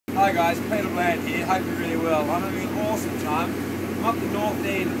Hi guys, Peter Bland here, hope you're really well. I'm having an awesome time. I'm up the North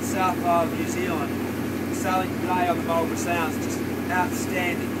End of the South Isle of New Zealand, sailing today on the Marlborough Sounds, just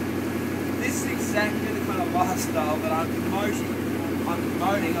outstanding. This is exactly the kind of lifestyle that I'm promoting. I'm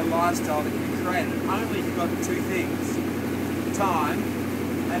promoting a lifestyle that can be created only if you've got two things: time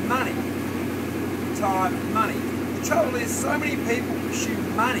and money. Time and money. The trouble is, so many people pursue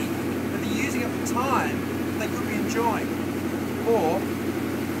money, but they're using up the time they could be enjoying. Or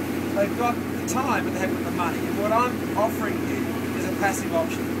they've got the time but they haven't got the money. And what I'm offering you is a passive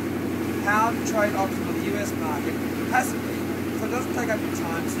option. How to trade options on the US market passively, so it doesn't take up your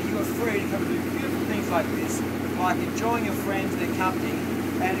time, so you are free to come and do beautiful things like this, like enjoying your friends, their company,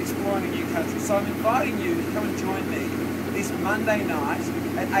 and exploring a new country. So I'm inviting you to come and join me this Monday night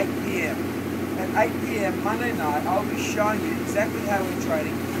at 8 p.m. At 8 p.m. Monday night, I'll be showing you exactly how we're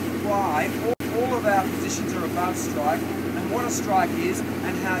trading, why all of our positions are above strike, and what a strike is,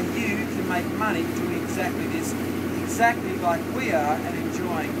 and how you can make money doing exactly this, exactly like we are, and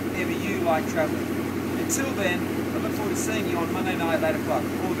enjoying whenever you like travelling. Until then, I look forward to seeing you on Monday night at 8 o'clock.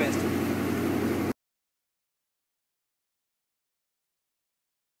 All the best.